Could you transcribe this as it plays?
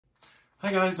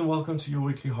Hi guys, and welcome to your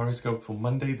weekly horoscope for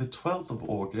Monday the 12th of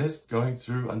August, going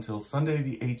through until Sunday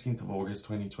the 18th of August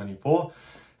 2024.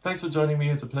 Thanks for joining me.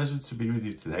 It's a pleasure to be with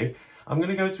you today. I'm going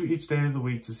to go through each day of the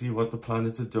week to see what the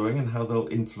planets are doing and how they'll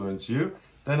influence you.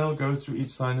 Then I'll go through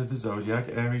each sign of the zodiac,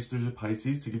 Aries through to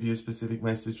Pisces, to give you a specific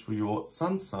message for your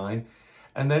sun sign.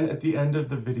 And then at the end of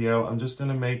the video, I'm just going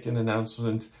to make an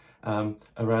announcement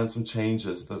around some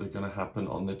changes that are going to happen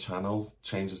on the channel,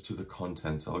 changes to the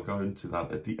content. So I'll go into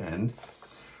that at the end.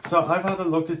 So I've had a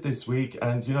look at this week,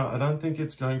 and I don't think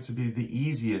it's going to be the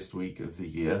easiest week of the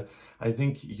year. I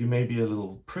think you may be a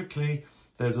little prickly.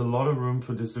 There's a lot of room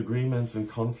for disagreements and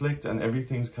conflict, and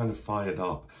everything's kind of fired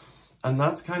up. And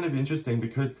that's kind of interesting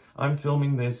because I'm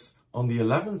filming this on the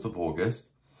 11th of August.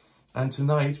 And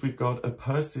tonight we've got a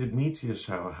Perseid meteor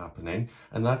shower happening,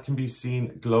 and that can be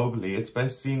seen globally. It's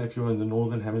best seen if you're in the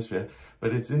Northern Hemisphere,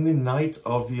 but it's in the night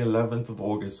of the 11th of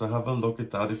August. So have a look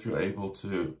at that if you're able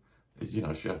to, if you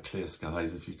have clear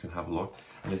skies, if you can have a look,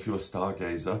 and if you're a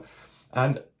stargazer.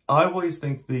 And I always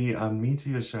think the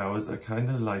meteor showers are kind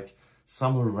of like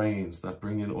summer rains that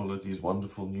bring in all of these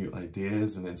wonderful new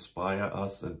ideas and inspire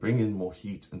us and bring in more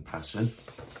heat and passion.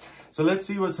 So let's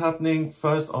see what's happening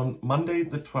first on Monday,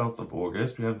 the 12th of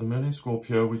August. We have the moon in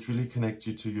Scorpio, which really connects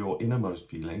you to your innermost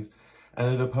feelings.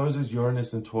 And it opposes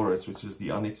Uranus and Taurus, which is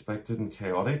the unexpected and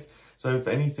chaotic. So if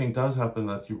anything does happen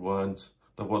that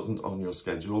wasn't on your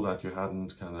schedule, that you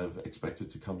hadn't kind of expected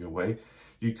to come your way,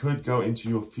 you could go into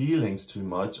your feelings too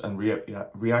much and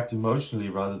react emotionally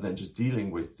rather than just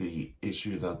dealing with the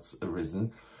issue that's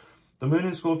arisen. The moon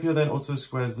in Scorpio then also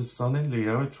squares the sun in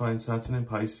Leo, trines Saturn in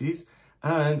Pisces,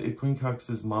 and it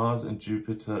quincunxes Mars and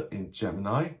Jupiter in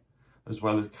Gemini, as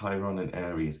well as Chiron in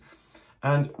Aries.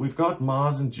 And we've got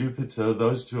Mars and Jupiter.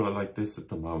 Those two are like this at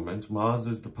the moment. Mars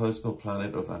is the personal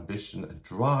planet of ambition and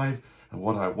drive and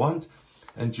what I want.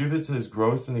 And Jupiter is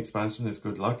growth and expansion, it's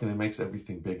good luck, and it makes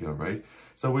everything bigger, right?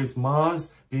 So with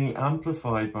Mars being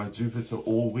amplified by Jupiter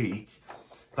all week,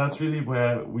 that's really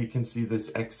where we can see this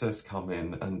excess come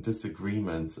in and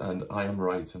disagreements and I am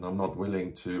right and I'm not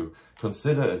willing to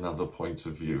consider another point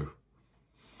of view.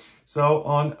 So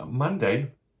on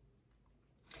Monday,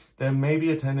 there may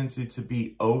be a tendency to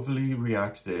be overly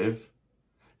reactive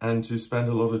and to spend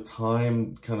a lot of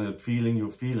time kind of feeling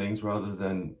your feelings rather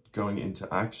than going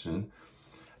into action,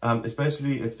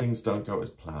 especially if things don't go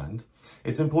as planned.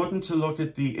 It's important to look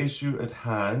at the issue at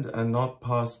hand and not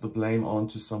pass the blame on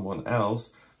to someone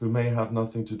else who may have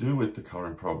nothing to do with the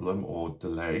current problem or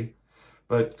delay,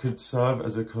 but could serve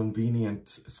as a convenient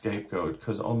scapegoat.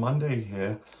 Because on Monday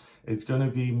here, it's going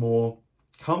to be more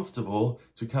comfortable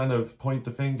to kind of point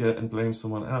the finger and blame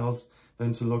someone else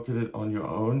than to look at it on your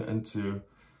own and to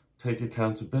take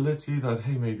accountability that,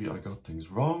 hey, maybe I got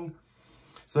things wrong.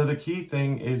 So the key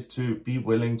thing is to be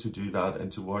willing to do that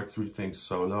and to work through things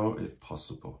solo if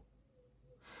possible.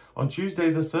 On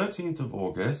Tuesday, the 13th of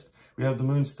August, we have the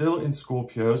moon still in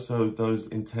Scorpio, so those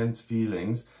intense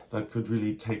feelings that could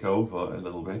really take over a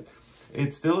little bit.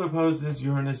 It still opposes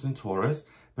Uranus and Taurus,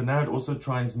 but now it also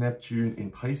trines Neptune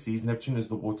in Pisces. Neptune is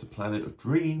the water planet of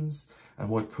dreams and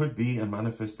what could be and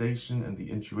manifestation and the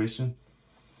intuition.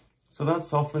 So that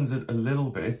softens it a little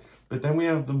bit. But then we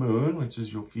have the moon, which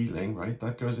is your feeling, right?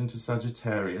 That goes into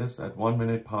Sagittarius at 1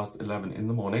 minute past 11 in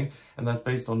the morning. And that's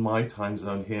based on my time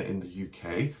zone here in the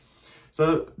UK.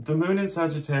 So the moon in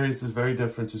Sagittarius is very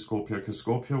different to Scorpio because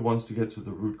Scorpio wants to get to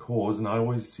the root cause. And I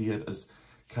always see it as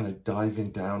kind of diving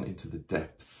down into the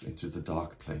depths, into the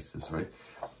dark places, right?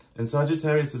 And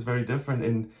Sagittarius is very different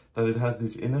in that it has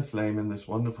this inner flame and this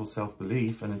wonderful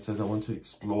self-belief. And it says, I want to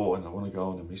explore and I want to go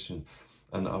on a mission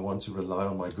and I want to rely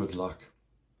on my good luck.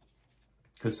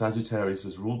 Because Sagittarius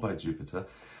is ruled by Jupiter.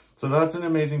 So that's an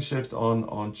amazing shift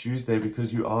on Tuesday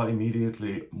because you are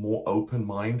immediately more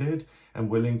open-minded and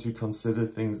willing to consider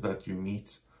things that you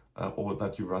meet or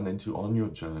that you run into on your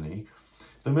journey.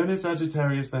 The moon in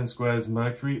Sagittarius then squares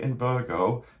Mercury in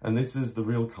Virgo, and this is the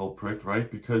real culprit, right?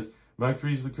 Because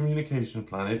Mercury is the communication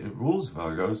planet, it rules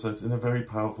Virgo, so it's in a very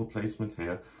powerful placement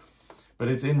here. But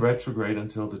it's in retrograde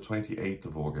until the 28th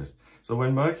of August. So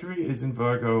when Mercury is in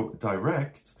Virgo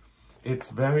direct,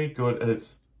 it's very good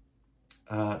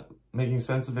at making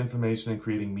sense of information and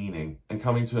creating meaning and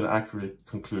coming to an accurate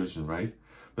conclusion, right?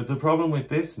 But the problem with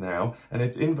this now, and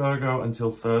it's in Virgo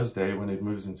until Thursday when it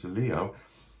moves into Leo,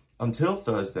 until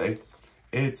Thursday,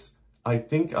 it's, I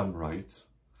think I'm right,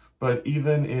 but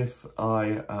even if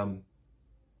I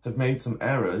have made some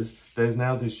errors, there's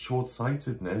now this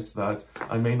short-sightedness that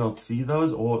I may not see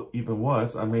those, or even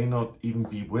worse, I may not even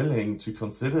be willing to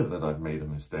consider that I've made a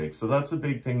mistake. So that's a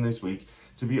big thing this week,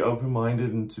 to be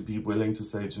open-minded and to be willing to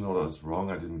say, do you know what, I was wrong,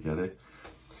 I didn't get it.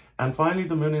 And finally,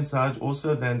 the moon in Sag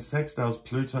also then sextiles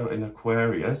Pluto in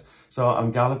Aquarius. So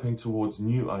I'm galloping towards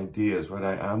new ideas, right?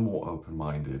 I am more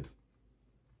open-minded.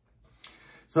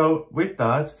 So with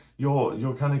that,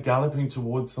 you're kind of galloping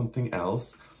towards something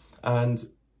else. And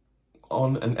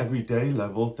on an everyday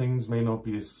level, things may not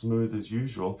be as smooth as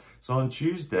usual. So on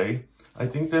Tuesday, I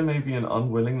think there may be an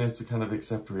unwillingness to kind of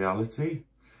accept reality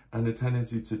and a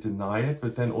tendency to deny it,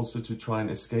 but then also to try and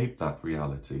escape that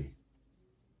reality.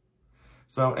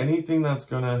 So anything that's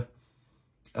going to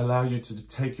allow you to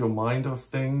take your mind off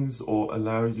things or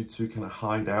allow you to kind of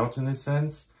hide out in a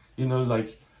sense, you know,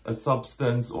 like a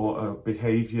substance or a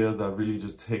behavior that really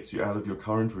just takes you out of your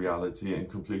current reality and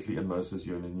completely immerses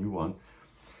you in a new one.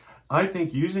 I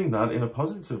think using that in a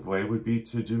positive way would be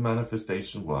to do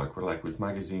manifestation work, like with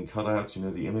magazine cutouts, you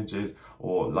know, the images,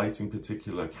 or lighting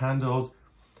particular candles.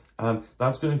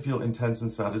 That's going to feel intense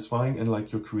and satisfying, and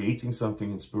like you're creating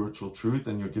something in spiritual truth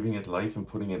and you're giving it life and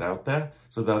putting it out there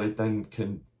so that it then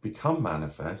can become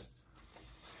manifest.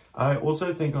 I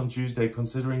also think on Tuesday,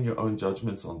 considering your own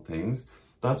judgments on things,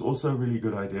 that's also a really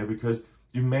good idea, because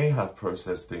you may have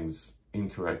processed things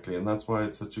incorrectly, and that's why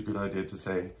it's such a good idea to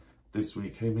say this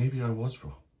week, hey, maybe I was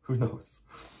wrong. Who knows?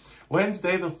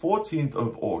 Wednesday, the 14th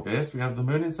of August, we have the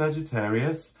moon in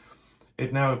Sagittarius.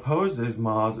 It now opposes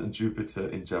Mars and Jupiter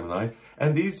in Gemini.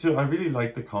 And these two, I really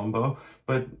like the combo,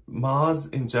 but Mars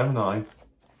in Gemini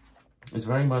is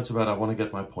very much about, I want to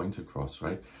get my point across,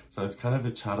 right? So it's kind of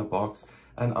a chatterbox.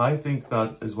 And I think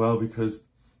that as well, because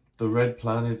the red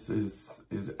planet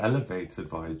is elevated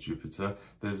via Jupiter,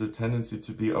 there's a tendency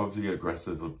to be overly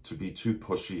aggressive or to be too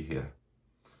pushy here.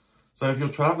 So if you're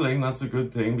traveling, that's a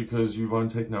good thing because you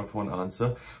won't take no for an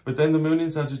answer. But then the moon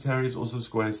in Sagittarius also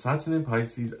squares Saturn in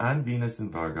Pisces and Venus in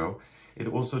Virgo. It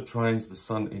also trines the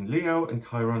sun in Leo and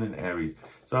Chiron in Aries.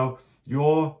 So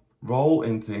your role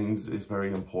in things is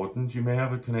very important. You may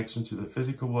have a connection to the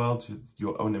physical world, to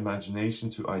your own imagination,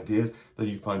 to ideas that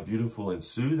you find beautiful and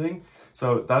soothing.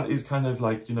 So that is kind of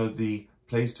like, you know, the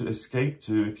place to escape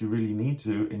to if you really need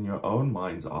to in your own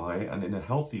mind's eye and in a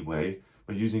healthy way.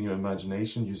 By using your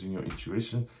imagination, using your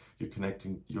intuition,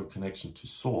 your connection to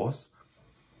source.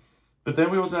 But then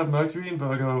we also have Mercury in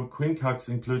Virgo,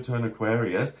 quincunxing Pluto in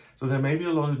Aquarius. So there may be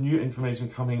a lot of new information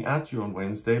coming at you on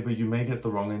Wednesday, but you may get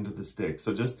the wrong end of the stick.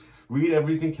 So just read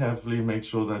everything carefully and make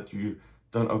sure that you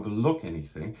don't overlook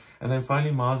anything. And then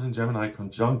finally, Mars in Gemini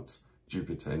conjuncts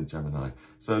Jupiter in Gemini.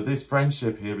 So this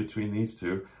friendship here between these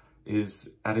two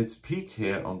is at its peak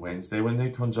here on Wednesday. When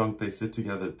they conjunct, they sit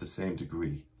together at the same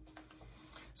degree.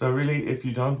 So really, if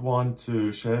you don't want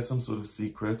to share some sort of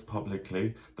secret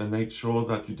publicly, then make sure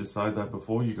that you decide that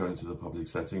before you go into the public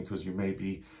setting, because you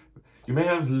may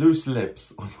have loose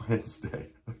lips on Wednesday.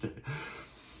 Okay.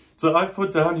 So I've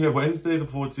put down here, Wednesday the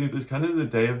 14th is kind of the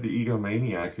day of the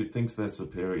egomaniac who thinks they're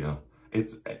superior.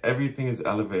 Everything is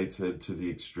elevated to the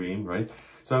extreme, right?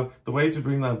 So the way to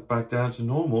bring that back down to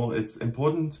normal, it's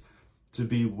important to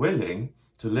be willing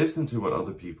to listen to what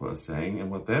other people are saying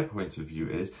and what their point of view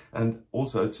is, and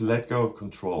also to let go of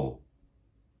control.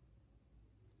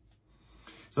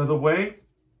 So the way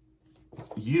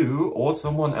you or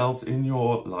someone else in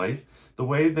your life, the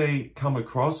way they come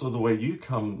across or the way you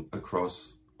come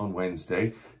across on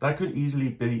Wednesday, that could easily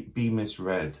be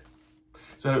misread.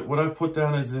 So what I've put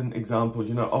down as an example,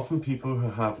 you know, often people who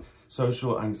have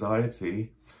social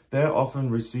anxiety, they're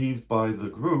often received by the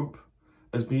group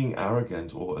as being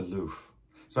arrogant or aloof.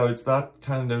 So it's that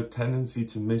kind of tendency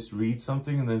to misread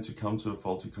something and then to come to a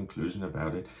faulty conclusion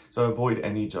about it. So avoid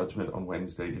any judgment on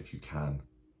Wednesday if you can.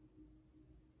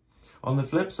 On the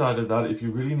flip side of that, if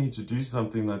you really need to do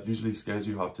something that usually scares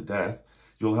you half to death,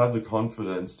 you'll have the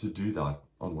confidence to do that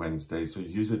on Wednesday. So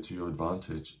use it to your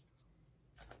advantage.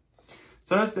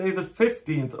 Thursday, the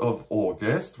 15th of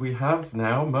August, we have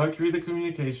now Mercury, the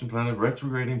communication planet,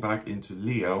 retrograding back into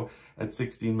Leo at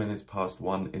 16 minutes past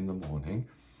 1 in the morning.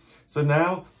 So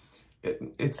now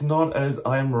it's not as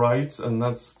I'm right and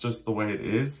that's just the way it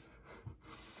is.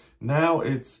 Now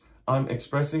it's I'm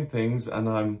expressing things and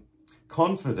I'm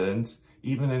confident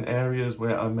even in areas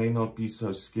where I may not be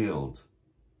so skilled.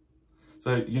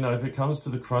 So, you know, if it comes to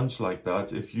the crunch like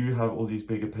that, if you have all these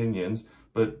big opinions,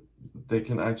 but they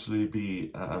can actually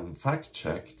be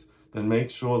fact-checked, then make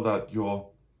sure that you're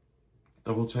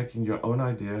double-checking your own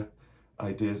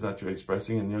ideas that you're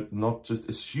expressing, and you're not just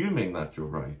assuming that you're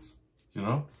right, you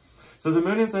know? So the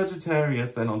moon in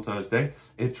Sagittarius then on Thursday,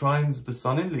 it trines the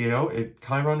sun in Leo,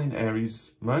 Chiron in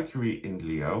Aries, Mercury in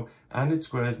Leo, and it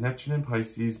squares Neptune in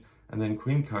Pisces, and then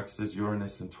quincunxes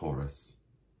Uranus in Taurus.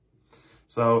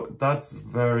 So that's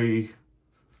very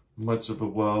much of a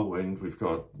whirlwind. We've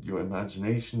got your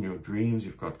imagination, your dreams,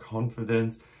 you've got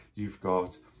confidence, you've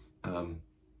got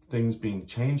things being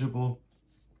changeable.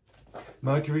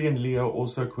 Mercury in Leo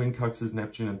also quincunxes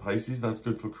Neptune and Pisces. That's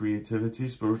good for creativity,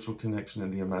 spiritual connection,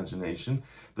 and the imagination.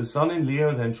 The Sun in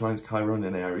Leo then trines Chiron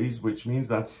in Aries, which means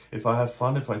that if I have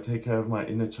fun, if I take care of my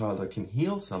inner child, I can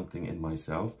heal something in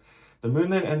myself. The Moon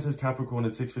then enters Capricorn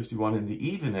at 6:51 in the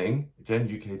evening, again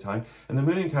UK time, and the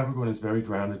Moon in Capricorn is very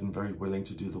grounded and very willing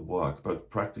to do the work, both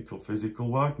practical physical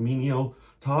work, menial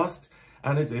tasks,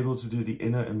 and it's able to do the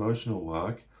inner emotional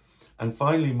work. And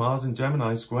finally, Mars in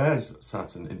Gemini squares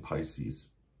Saturn in Pisces.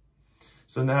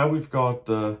 So now we've got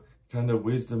the kind of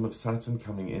wisdom of Saturn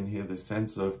coming in here, this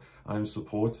sense of I'm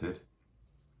supported.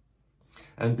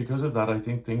 And because of that, I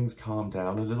think things calm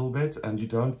down a little bit and you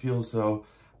don't feel so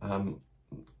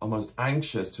almost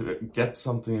anxious to get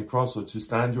something across or to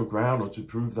stand your ground or to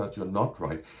prove that you're not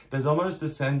right. There's almost a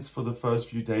sense for the first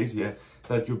few days here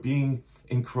that you're being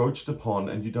encroached upon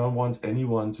and you don't want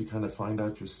anyone to kind of find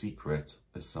out your secret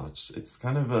as such. It's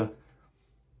kind of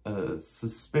a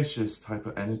suspicious type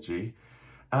of energy.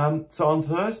 So on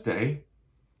Thursday,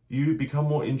 you become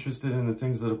more interested in the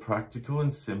things that are practical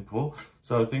and simple.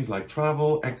 So things like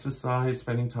travel, exercise,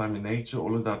 spending time in nature,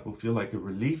 all of that will feel like a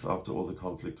relief after all the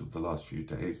conflict of the last few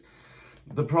days.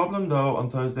 The problem though on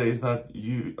Thursday is that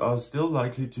you are still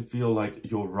likely to feel like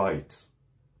you're right.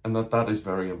 And that is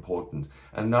very important.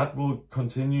 And that will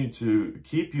continue to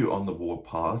keep you on the war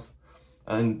path.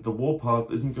 And the war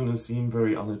path isn't going to seem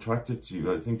very unattractive to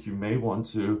you. I think you may want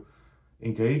to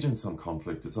engage in some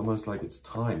conflict. It's almost like it's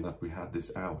time that we had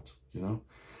this out, you know?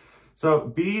 So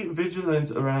be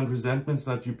vigilant around resentments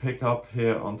that you pick up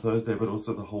here on Thursday, but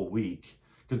also the whole week,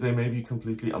 because they may be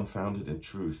completely unfounded in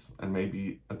truth and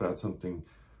maybe about something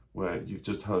where you've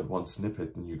just heard one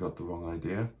snippet and you got the wrong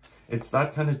idea. It's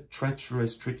that kind of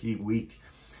treacherous, tricky week.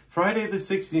 Friday the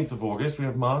 16th of August, we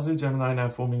have Mars in Gemini now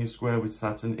forming a square with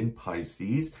Saturn in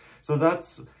Pisces. So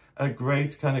that's a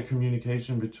great kind of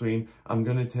communication between I'm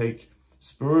going to take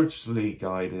spiritually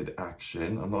guided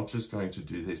action. I'm not just going to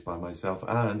do this by myself,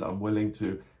 and I'm willing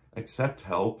to accept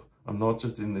help. I'm not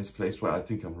just in this place where I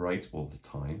think I'm right all the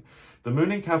time. The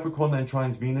Moon in Capricorn then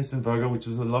trines Venus in Virgo, which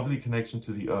is a lovely connection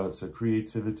to the earth. So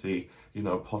creativity, you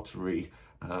know, pottery,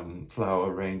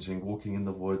 flower arranging, walking in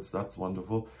the woods, that's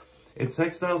wonderful. It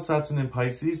sextiles Saturn in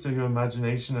Pisces, so your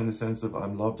imagination and a sense of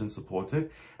I'm loved and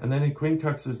supported. And then it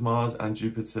quincunxes Mars and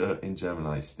Jupiter in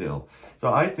Gemini still.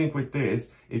 So I think with this,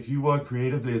 if you work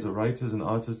creatively as a writer, as an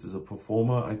artist, as a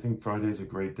performer, I think Friday is a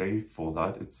great day for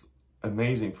that. It's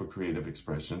amazing for creative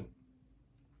expression.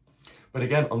 But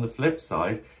again, on the flip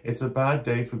side, it's a bad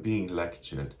day for being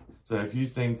lectured. So if you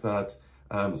think that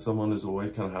someone is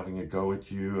always kind of having a go at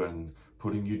you and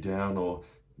putting you down or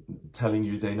telling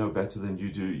you they know better than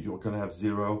you do, you're going to have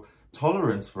zero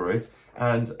tolerance for it.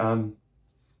 And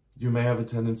you may have a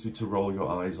tendency to roll your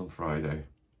eyes on Friday.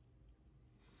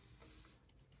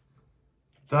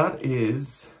 That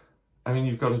is, I mean,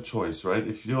 you've got a choice, right?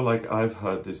 If you're like, I've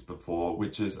heard this before,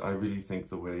 which is, I really think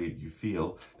the way you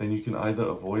feel, then you can either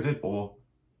avoid it or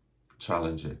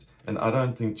challenge it. And I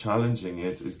don't think challenging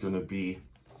it is going to be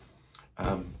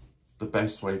the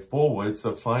best way forward.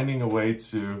 So finding a way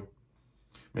to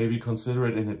maybe consider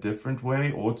it in a different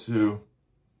way or to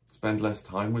spend less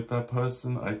time with that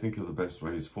person, I think are the best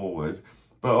ways forward.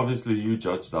 But obviously you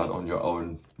judge that on your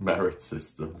own merit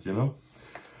system, you know?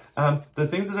 The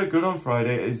things that are good on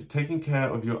Friday is taking care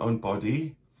of your own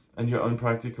body and your own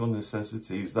practical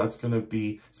necessities. That's going to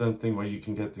be something where you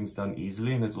can get things done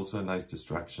easily, and it's also a nice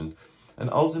distraction. And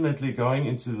ultimately going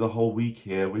into the whole week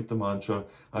here with the mantra,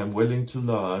 I'm willing to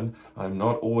learn, I'm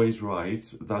not always right,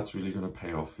 that's really going to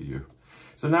pay off for you.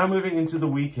 So now moving into the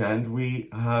weekend, we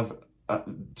have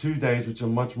 2 days which are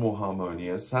much more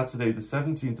harmonious. Saturday, the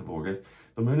 17th of August,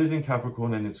 the Moon is in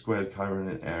Capricorn and it squares Chiron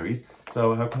in Aries.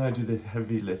 So how can I do the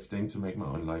heavy lifting to make my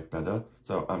own life better?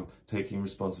 So I'm taking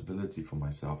responsibility for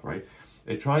myself, right?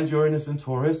 It trines Uranus and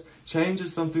Taurus. Change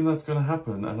is something that's going to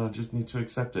happen and I just need to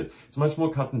accept it. It's much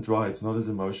more cut and dry. It's not as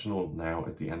emotional now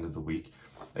at the end of the week.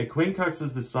 It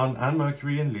quincunxes the Sun and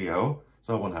Mercury in Leo.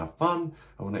 So I want to have fun,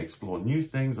 I want to explore new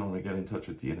things, I want to get in touch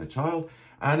with the inner child,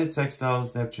 and it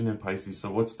sextiles Neptune and Pisces.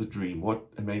 So what's the dream? What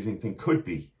amazing thing could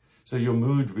be? So your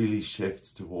mood really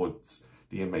shifts towards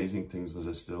the amazing things that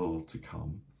are still to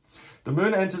come. The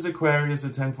Moon enters Aquarius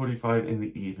at 10:45 in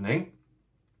the evening.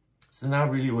 So now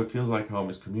really what feels like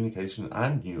home is communication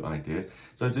and new ideas.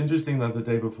 So it's interesting that the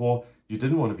day before you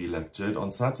didn't want to be lectured. On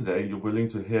Saturday, you're willing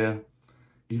to hear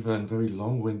even very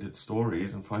long-winded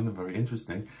stories and find them very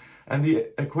interesting. And the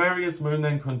Aquarius Moon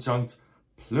then conjunct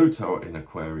Pluto in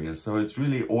Aquarius. So it's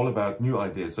really all about new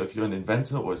ideas. So if you're an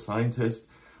inventor or a scientist,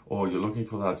 or you're looking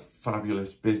for that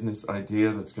fabulous business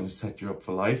idea that's going to set you up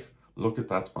for life, look at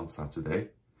that on Saturday.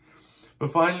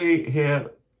 But finally,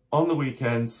 here on the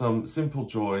weekend, some simple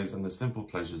joys and the simple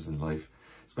pleasures in life.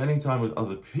 Spending time with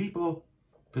other people,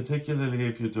 particularly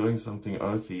if you're doing something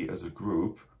earthy as a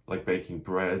group, like baking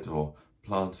bread or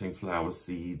planting flower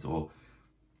seeds, or,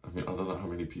 I mean, I don't know how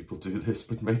many people do this,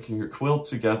 but making a quilt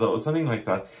together or something like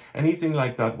that. Anything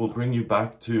like that will bring you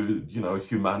back to, you know,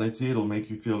 humanity. It'll make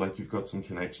you feel like you've got some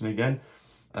connection again.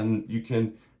 And you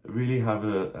can really have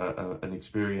an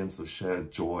experience of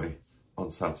shared joy on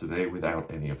Saturday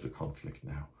without any of the conflict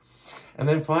now. And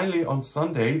then finally on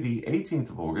Sunday, the 18th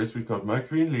of August, we've got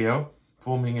Mercury in Leo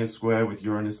forming a square with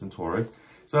Uranus and Taurus.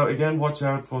 So again, watch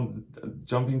out for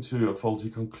jumping to a faulty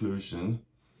conclusion.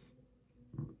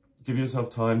 Give yourself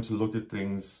time to look at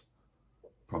things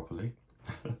properly.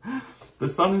 The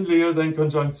Sun in Leo then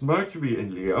conjuncts Mercury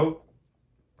in Leo.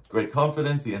 Great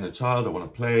confidence, the inner child. I want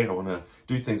to play. I want to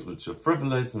do things which are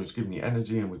frivolous and which give me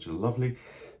energy and which are lovely.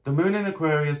 The Moon in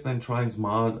Aquarius then trines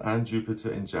Mars and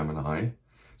Jupiter in Gemini.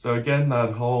 So again,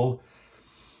 that whole,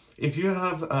 if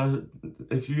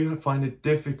you find it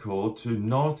difficult to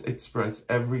not express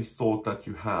every thought that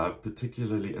you have,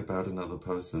 particularly about another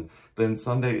person, then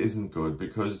Sunday isn't good,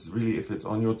 because really if it's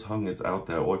on your tongue, it's out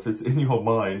there, or if it's in your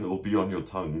mind, it'll be on your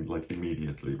tongue like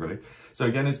immediately, right? So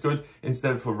again, it's good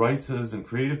instead for writers and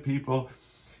creative people.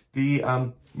 The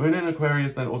Moon in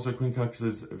Aquarius then also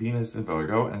quincunxes Venus in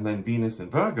Virgo, and then Venus in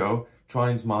Virgo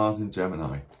trines Mars in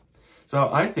Gemini. So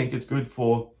I think it's good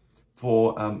for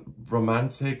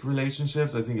romantic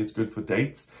relationships. I think it's good for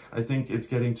dates. I think it's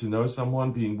getting to know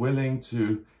someone, being willing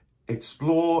to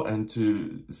explore and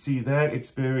to see their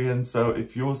experience. So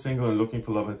if you're single and looking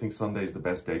for love, I think Sunday is the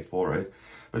best day for it.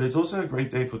 But it's also a great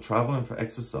day for travel and for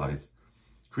exercise.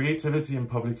 Creativity and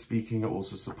public speaking are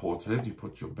also supported. You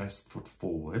put your best foot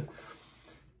forward.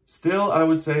 Still, I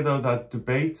would say though that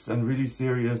debates and really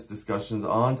serious discussions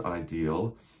aren't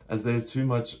ideal, as there's too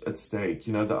much at stake.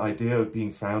 You know, the idea of being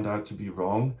found out to be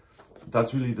wrong,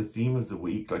 that's really the theme of the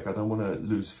week. Like, I don't want to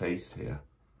lose face here.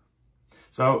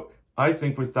 So I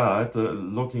think with that,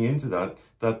 looking into that,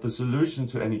 that the solution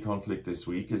to any conflict this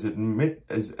week is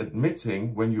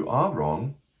admitting when you are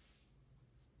wrong,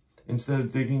 instead of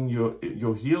digging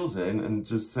your heels in and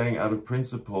just saying out of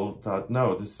principle that,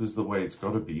 no, this is the way it's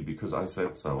got to be because I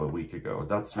said so a week ago.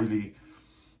 That's really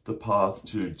the path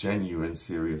to genuine,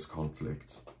 serious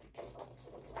conflict.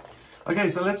 Okay,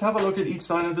 so let's have a look at each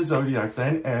sign of the zodiac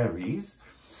then. Aries,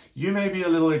 you may be a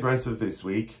little aggressive this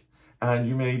week, and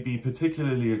you may be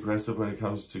particularly aggressive when it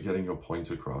comes to getting your point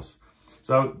across.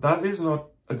 So that is not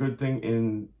a good thing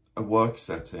in a work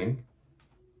setting.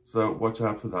 So watch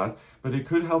out for that. But it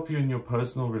could help you in your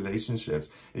personal relationships.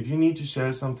 If you need to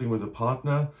share something with a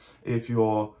partner, if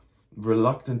you're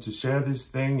reluctant to share this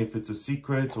thing, if it's a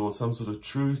secret or some sort of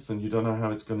truth and you don't know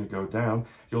how it's going to go down,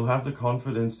 you'll have the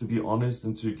confidence to be honest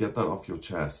and to get that off your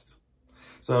chest.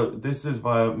 So this is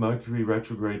via Mercury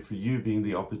retrograde for you being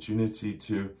the opportunity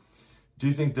to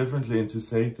do things differently and to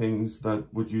say things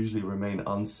that would usually remain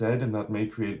unsaid, and that may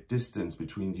create distance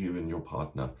between you and your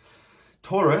partner.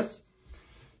 Taurus,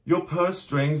 your purse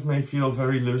strings may feel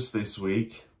very loose this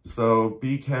week. So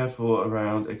be careful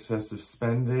around excessive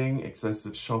spending,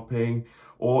 excessive shopping,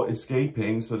 or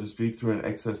escaping, so to speak, through an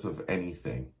excess of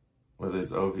anything, whether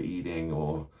it's overeating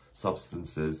or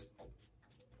substances.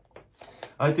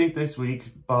 I think this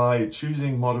week, by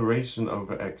choosing moderation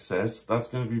over excess, that's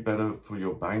going to be better for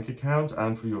your bank account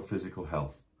and for your physical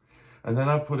health. And then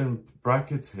I've put in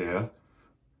brackets here,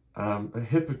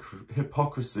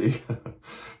 hypocrisy,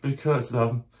 because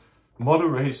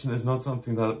moderation is not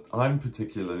something that I'm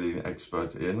particularly an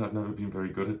expert in. I've never been very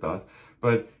good at that.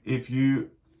 But if you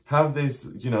have this,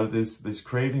 you know, this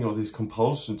craving or this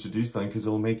compulsion to do something because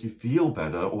it'll make you feel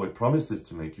better, or it promises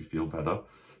to make you feel better,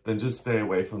 then just stay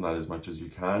away from that as much as you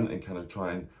can and kind of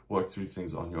try and work through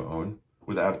things on your own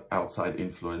without outside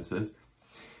influences.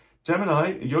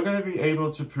 Gemini, you're going to be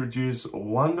able to produce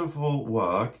wonderful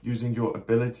work using your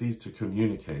abilities to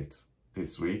communicate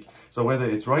this week. So whether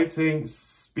it's writing,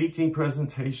 speaking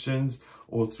presentations,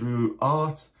 or through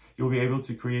art, you'll be able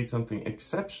to create something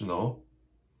exceptional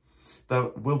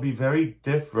that will be very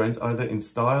different either in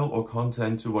style or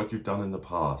content to what you've done in the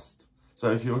past.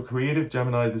 So if you're a creative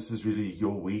Gemini, this is really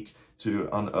your week to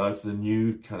unearth a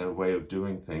new kind of way of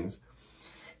doing things.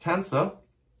 Cancer,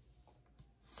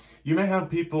 you may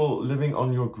have people living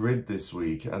on your grid this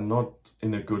week and not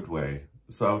in a good way.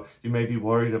 So you may be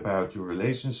worried about your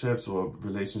relationships or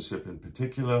relationship in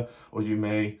particular, or you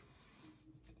may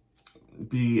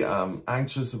be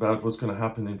anxious about what's going to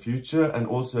happen in future. And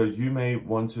also you may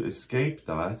want to escape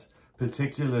that,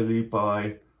 particularly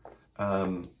by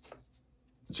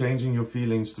changing your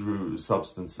feelings through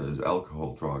substances,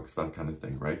 alcohol, drugs, that kind of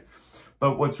thing, right?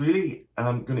 But what's really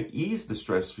going to ease the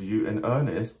stress for you in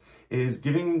earnest is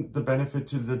giving the benefit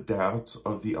to the doubt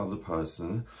of the other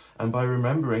person. And by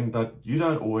remembering that you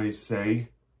don't always say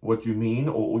what you mean,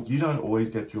 or you don't always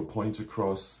get your point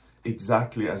across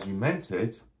exactly as you meant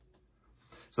it.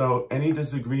 So any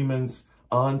disagreements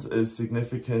aren't as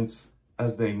significant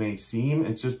as they may seem.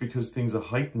 It's just because things are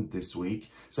heightened this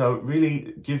week. So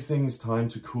really give things time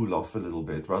to cool off a little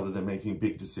bit rather than making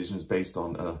big decisions based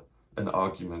on an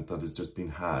argument that has just been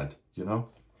had, you know?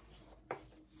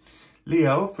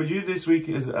 Leo, for you this week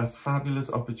is a fabulous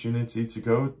opportunity to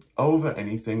go over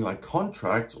anything like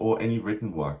contracts or any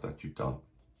written work that you've done.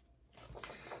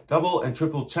 Double and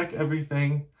triple check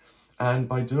everything. And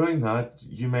by doing that,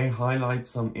 you may highlight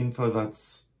some info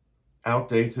that's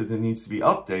outdated and needs to be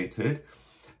updated.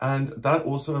 And that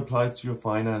also applies to your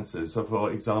finances. So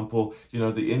for example, you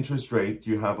know, the interest rate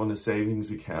you have on a savings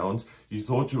account, you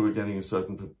thought you were getting a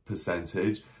certain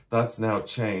percentage. That's now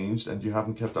changed and you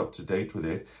haven't kept up to date with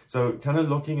it. So kind of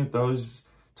looking at those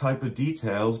type of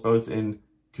details, both in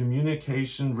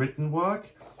communication, written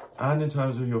work, and in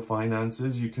terms of your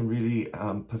finances, you can really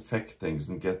perfect things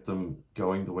and get them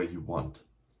going the way you want.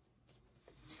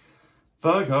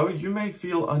 Virgo, you may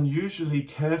feel unusually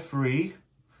carefree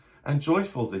and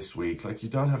joyful this week, like you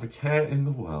don't have a care in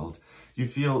the world. You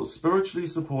feel spiritually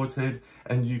supported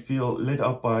and you feel lit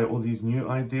up by all these new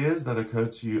ideas that occur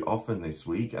to you often this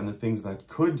week and the things that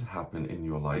could happen in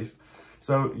your life.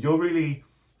 So you're really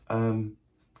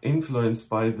influenced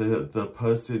by the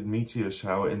Perseid meteor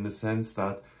shower in the sense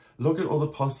that look at all the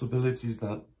possibilities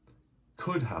that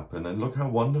could happen and look how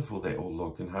wonderful they all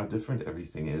look and how different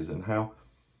everything is and how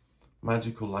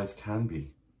magical life can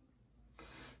be.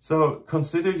 So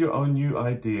consider your own new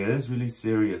ideas really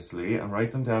seriously and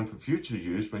write them down for future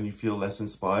use when you feel less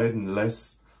inspired and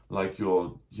less like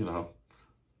you're, you know,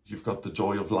 you've got the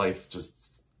joy of life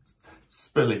just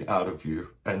spilling out of you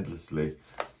endlessly.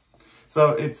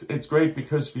 So it's great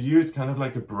because for you, it's kind of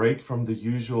like a break from the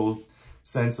usual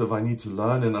sense of I need to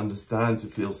learn and understand to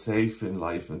feel safe in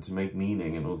life and to make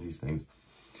meaning and all these things.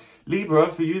 Libra,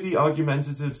 for you, the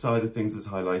argumentative side of things is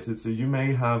highlighted. So you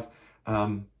may have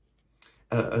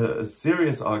a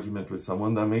serious argument with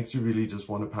someone that makes you really just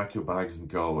want to pack your bags and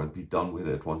go and be done with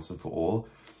it once and for all.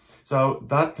 So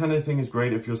that kind of thing is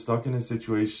great if you're stuck in a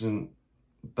situation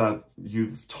that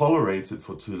you've tolerated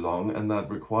for too long and that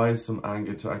requires some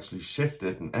anger to actually shift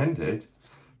it and end it.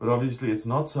 But obviously it's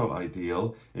not so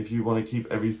ideal if you want to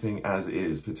keep everything as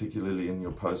is, particularly in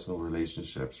your personal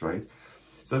relationships, right?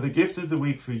 So the gift of the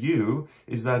week for you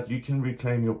is that you can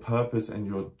reclaim your purpose and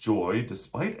your joy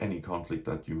despite any conflict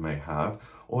that you may have.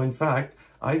 Or in fact,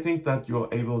 I think that you're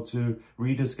able to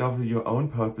rediscover your own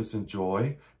purpose and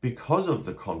joy because of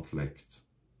the conflict.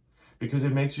 Because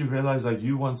it makes you realize that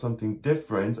you want something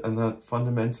different and that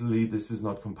fundamentally this is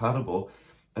not compatible.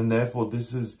 And therefore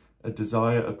this is a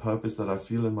desire, a purpose that I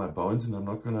feel in my bones and I'm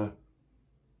not going to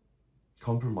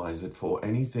compromise it for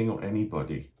anything or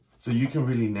anybody. So you can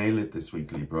really nail it this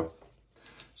week, Libra.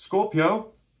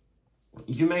 Scorpio,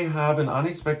 you may have an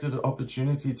unexpected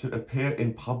opportunity to appear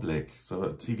in public. So a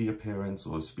TV appearance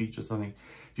or a speech or something.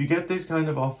 If you get this kind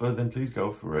of offer, then please go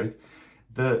for it.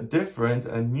 The different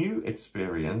and new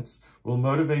experience will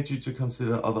motivate you to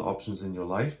consider other options in your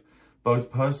life,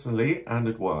 both personally and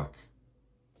at work.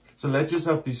 So let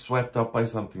yourself be swept up by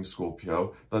something,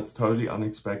 Scorpio, that's totally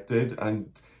unexpected and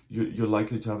you're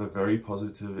likely to have a very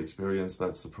positive experience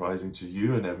that's surprising to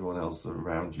you and everyone else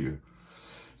around you.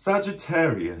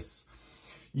 Sagittarius,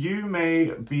 you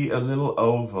may be a little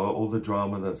over all the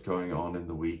drama that's going on in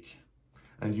the week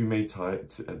and you may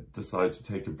decide to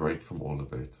take a break from all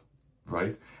of it,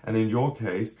 right? And in your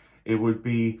case, it would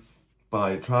be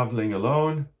by traveling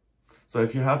alone. So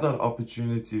if you have that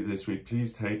opportunity this week,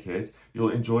 please take it. You'll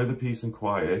enjoy the peace and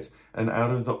quiet. And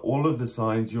out of all of the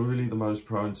signs, you're really the most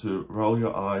prone to roll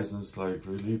your eyes and it's like,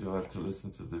 really, do I have to listen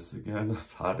to this again?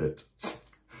 I've had it.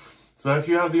 So if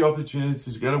you have the opportunity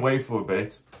to get away for a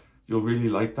bit, you'll really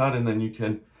like that. And then you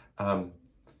can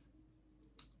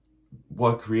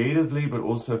work creatively, but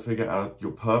also figure out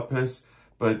your purpose.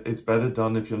 But it's better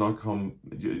done if you're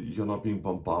not being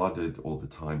bombarded all the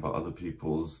time by other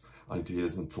people's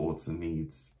ideas and thoughts and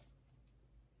needs.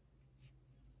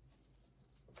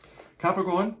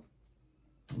 Capricorn,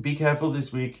 be careful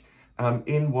this week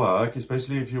in work,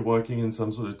 especially if you're working in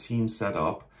some sort of team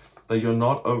setup, that you're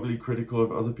not overly critical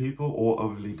of other people or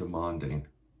overly demanding.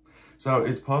 So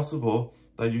it's possible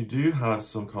that you do have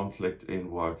some conflict in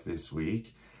work this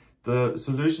week. The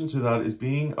solution to that is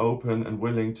being open and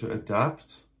willing to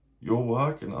adapt your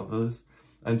work and others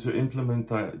and to implement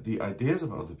the ideas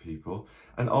of other people.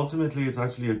 And ultimately, it's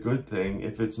actually a good thing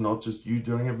if it's not just you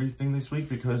doing everything this week,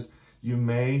 because you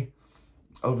may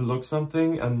overlook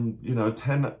something, and, you know,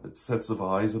 10 sets of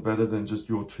eyes are better than just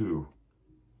your 2.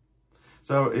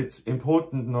 So it's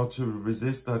important not to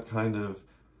resist that kind of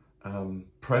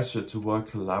pressure to work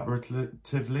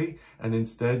collaboratively, and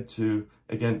instead to,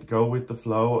 again, go with the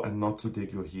flow and not to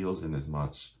dig your heels in as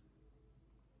much.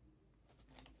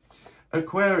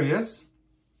 Aquarius,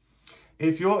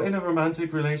 if you're in a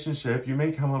romantic relationship, you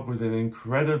may come up with an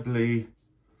incredibly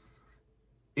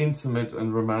intimate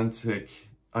and romantic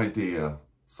idea.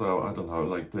 So, I don't know,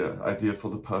 like the idea for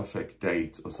the perfect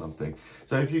date or something.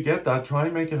 So if you get that, try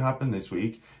and make it happen this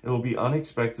week. It will be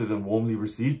unexpected and warmly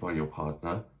received by your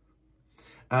partner.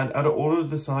 And out of all of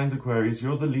the signs, Aquarius,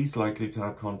 you're the least likely to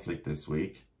have conflict this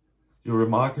week. You're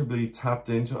remarkably tapped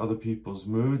into other people's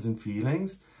moods and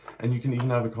feelings, and you can even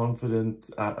have a confident,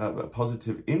 a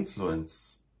positive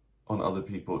influence on other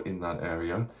people in that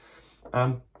area.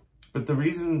 But the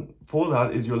reason for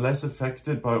that is you're less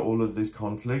affected by all of this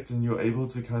conflict, and you're able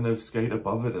to kind of skate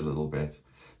above it a little bit.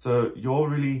 So you're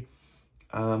really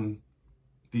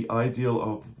the ideal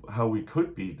of how we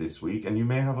could be this week. And you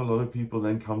may have a lot of people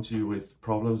then come to you with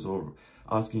problems or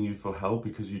asking you for help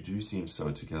because you do seem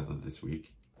so together this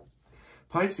week.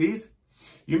 Pisces,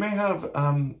 you may have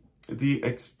the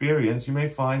experience, you may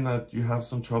find that you have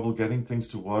some trouble getting things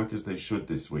to work as they should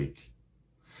this week.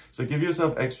 So give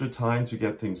yourself extra time to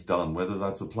get things done, whether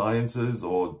that's appliances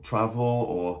or travel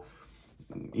or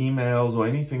emails or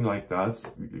anything like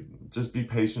that. Just be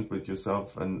patient with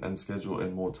yourself and schedule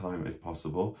in more time if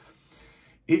possible.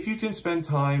 If you can spend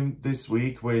time this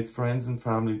week with friends and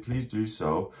family, please do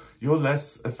so. You're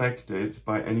less affected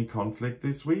by any conflict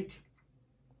this week.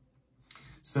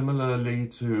 Similarly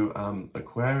to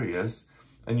Aquarius,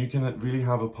 and you can really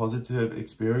have a positive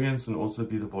experience and also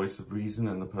be the voice of reason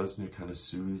and the person who kind of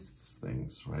soothes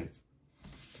things, right?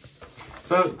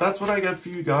 So that's what I get for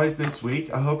you guys this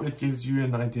week. I hope it gives you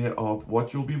an idea of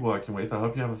what you'll be working with. I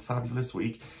hope you have a fabulous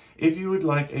week. If you would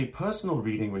like a personal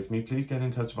reading with me, please get in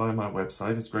touch via my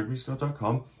website. It's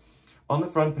gregoryscott.com. On the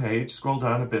front page, scroll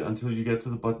down a bit until you get to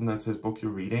the button that says book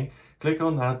your reading. Click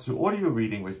on that to order your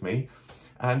reading with me.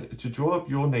 And to draw up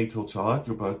your natal chart,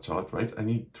 your birth chart, right, I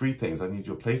need 3 things. I need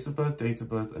your place of birth, date of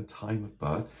birth, and time of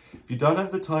birth. If you don't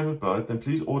have the time of birth, then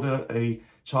please order a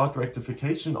chart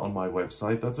rectification on my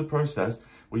website. That's a process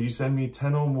where you send me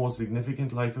 10 or more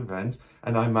significant life events,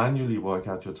 and I manually work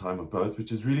out your time of birth,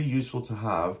 which is really useful to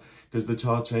have because the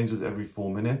chart changes every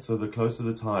 4 minutes. So the closer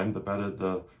the time, the better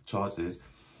the chart is.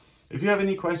 If you have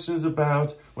any questions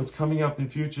about what's coming up in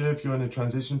future, if you're in a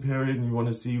transition period and you want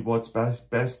to see what's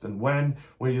best and when,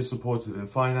 where you're supported in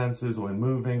finances or in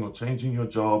moving or changing your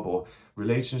job or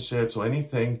relationships or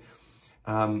anything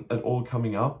at all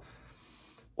coming up.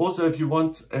 Also, if you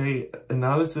want an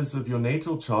analysis of your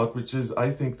natal chart, which is,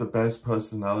 I think, the best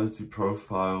personality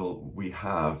profile we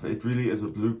have. It really is a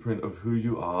blueprint of who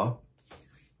you are.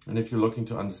 And if you're looking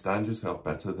to understand yourself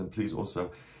better, then please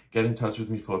also get in touch with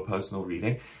me for a personal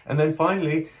reading. And then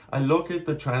finally, I look at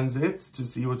the transits to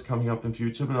see what's coming up in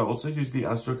future, but I also use the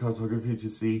astrocartography to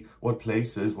see what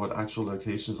places, what actual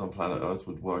locations on planet Earth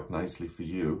would work nicely for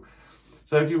you.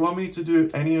 So if you want me to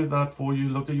do any of that for you,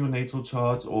 look at your natal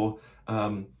chart or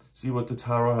see what the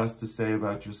tarot has to say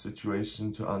about your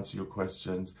situation to answer your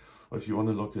questions. Or if you want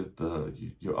to look at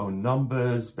your own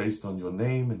numbers based on your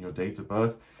name and your date of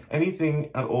birth, anything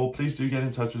at all, please do get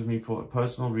in touch with me for a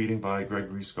personal reading via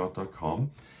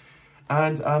gregoryscott.com.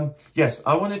 And yes,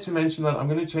 I wanted to mention that I'm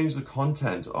going to change the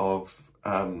content of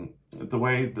the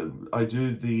way that I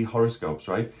do the horoscopes,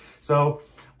 right? So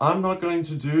I'm not going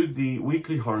to do the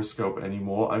weekly horoscope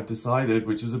anymore. I've decided,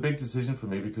 which is a big decision for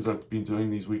me because I've been doing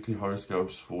these weekly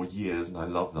horoscopes for years and I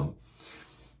love them.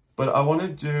 But I want to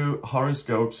do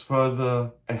horoscopes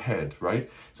further ahead,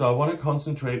 right? So I want to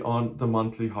concentrate on the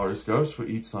monthly horoscopes for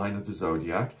each sign of the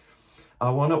zodiac. I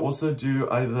want to also do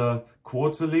either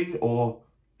quarterly or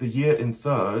the year in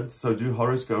thirds. So do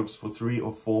horoscopes for 3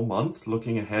 or 4 months,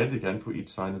 looking ahead again for each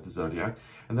sign of the zodiac.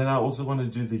 And then I also want to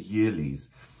do the yearlies.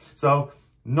 So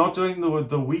not doing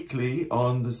the weekly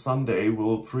on the Sunday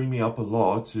will free me up a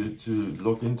lot to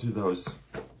look into those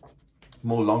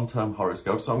more long-term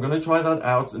horoscopes. So I'm going to try that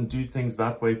out and do things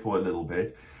that way for a little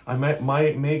bit. I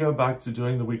may go back to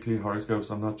doing the weekly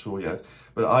horoscopes, I'm not sure yet,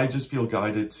 but I just feel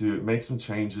guided to make some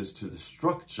changes to the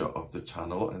structure of the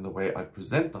channel and the way I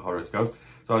present the horoscopes.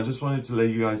 So I just wanted to let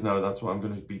you guys know that's what I'm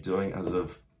going to be doing as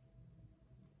of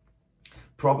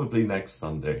probably next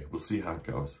Sunday. We'll see how it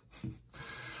goes.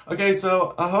 Okay,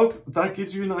 so I hope that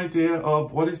gives you an idea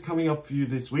of what is coming up for you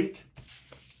this week.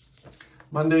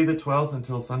 Monday the 12th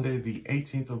until Sunday the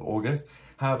 18th of August.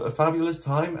 Have a fabulous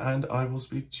time, and I will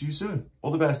speak to you soon.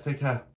 All the best. Take care.